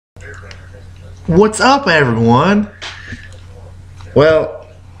What's up, everyone? Well,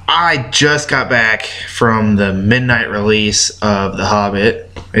 I just got back from the midnight release of The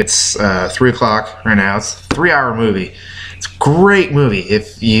Hobbit. It's 3 o'clock right now. It's a 3-hour movie. It's a great movie.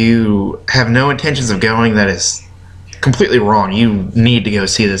 If you have no intentions of going, that is completely wrong. You need to go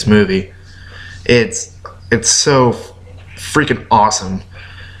see this movie. It's so freaking awesome.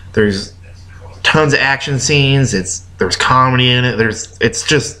 There's tons of action scenes. There's comedy in it. It's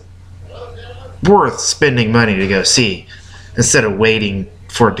just worth spending money to go see instead of waiting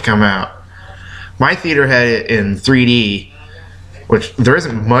for it to come out. My theater had it in 3D, which there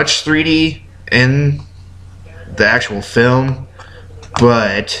isn't much 3D in the actual film,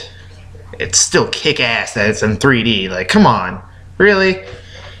 but it's still kick-ass that it's in 3D. Like, come on, really?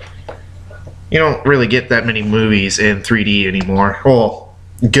 You don't really get that many movies in 3D anymore. Well,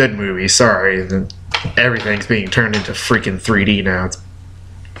 good movies, sorry. Everything's being turned into freaking 3D now. It's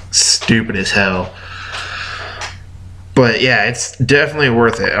stupid as hell. But yeah, it's definitely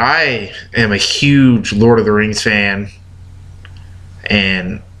worth it. I am a huge Lord of the Rings fan,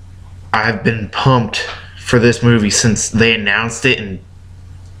 and I've been pumped for this movie since they announced it in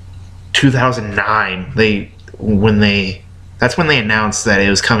 2009. That's when they announced that it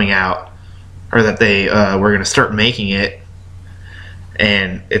was coming out, or that they were going to start making it.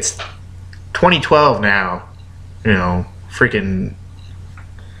 And it's 2012 now. You know, freaking.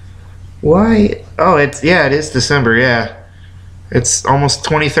 Why? Oh, it is December. Yeah, it's almost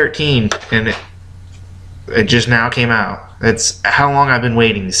 2013, and it just now came out. That's how long I've been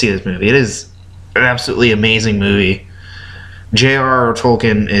waiting to see this movie. It is an absolutely amazing movie. J.R.R.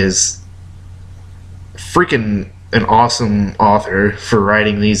 Tolkien is freaking an awesome author for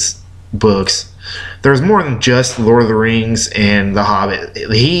writing these books. There's more than just Lord of the Rings and The Hobbit.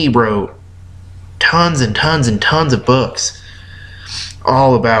 He wrote tons and tons and tons of books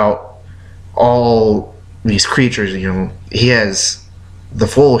all about all these creatures. You know, he has the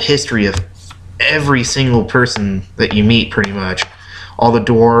full history of every single person that you meet, pretty much. All the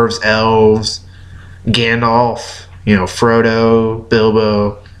dwarves, elves, Gandalf, you know, Frodo,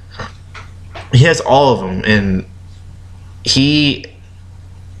 Bilbo. He has all of them, and he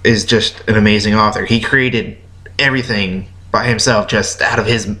is just an amazing author. He created everything by himself, just out of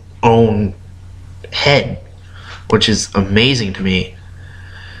his own head, which is amazing to me.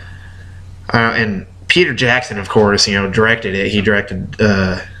 And Peter Jackson, of course, you know, directed it. He directed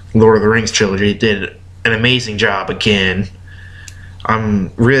Lord of the Rings trilogy. He did an amazing job again.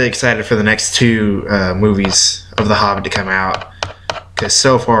 I'm really excited for the next two movies of The Hobbit to come out, because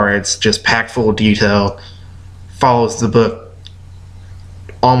so far it's just packed full of detail, follows the book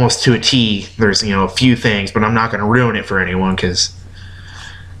almost to a T. There's, you know, a few things, but I'm not going to ruin it for anyone, because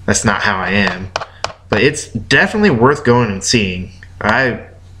that's not how I am. But it's definitely worth going and seeing. I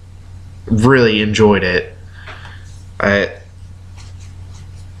really enjoyed it. There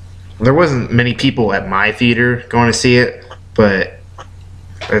wasn't many people at my theater going to see it, but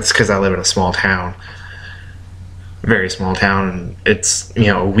it's because I live in a small town, very small town, and it's, you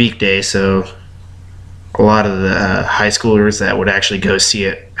know, a weekday, so a lot of the high schoolers that would actually go see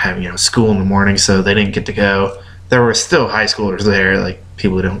it have, you know, school in the morning, so they didn't get to go. There were still high schoolers there, like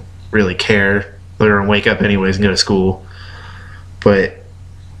people who don't really care. They're gonna wake up anyways and go to school. But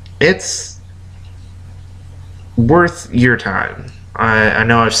it's worth your time. I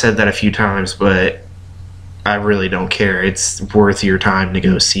know I've said that a few times, but I really don't care. It's worth your time to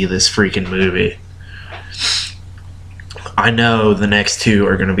go see this freaking movie. I know the next two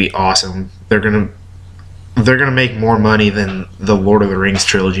are gonna be awesome. They're gonna make more money than the Lord of the Rings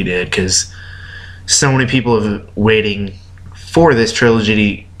trilogy did, because so many people have been waiting for this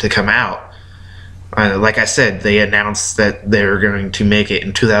trilogy to come out. Like I said, they announced that they were going to make it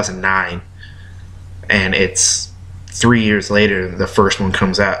in 2009, and it's 3 years later the first one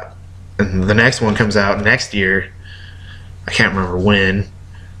comes out, and the next one comes out next year. I can't remember when,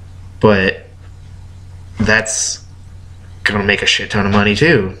 but that's gonna make a shit ton of money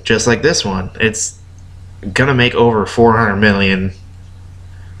too, just like this one. It's gonna make over 400 million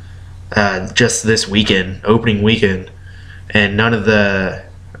just this weekend, opening weekend, and none of the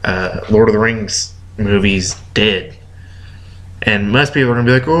Lord of the Rings movies did. And most people are gonna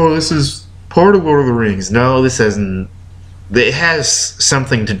be like, oh, this is part of Lord of the Rings. No, this hasn't. It has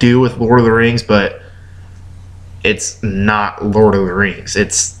something to do with Lord of the Rings, but it's not Lord of the Rings.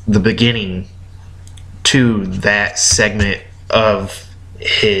 It's the beginning to that segment of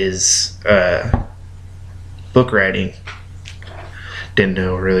his book writing. Didn't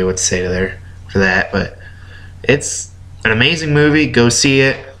know really what to say there for that, but it's an amazing movie. Go see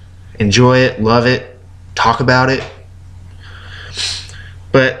it, enjoy it, love it, talk about it.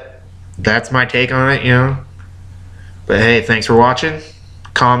 But that's my take on it, you know. But hey, thanks for watching.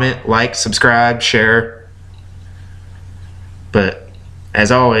 Comment, like, subscribe, share. But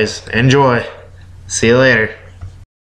as always, enjoy. See you later.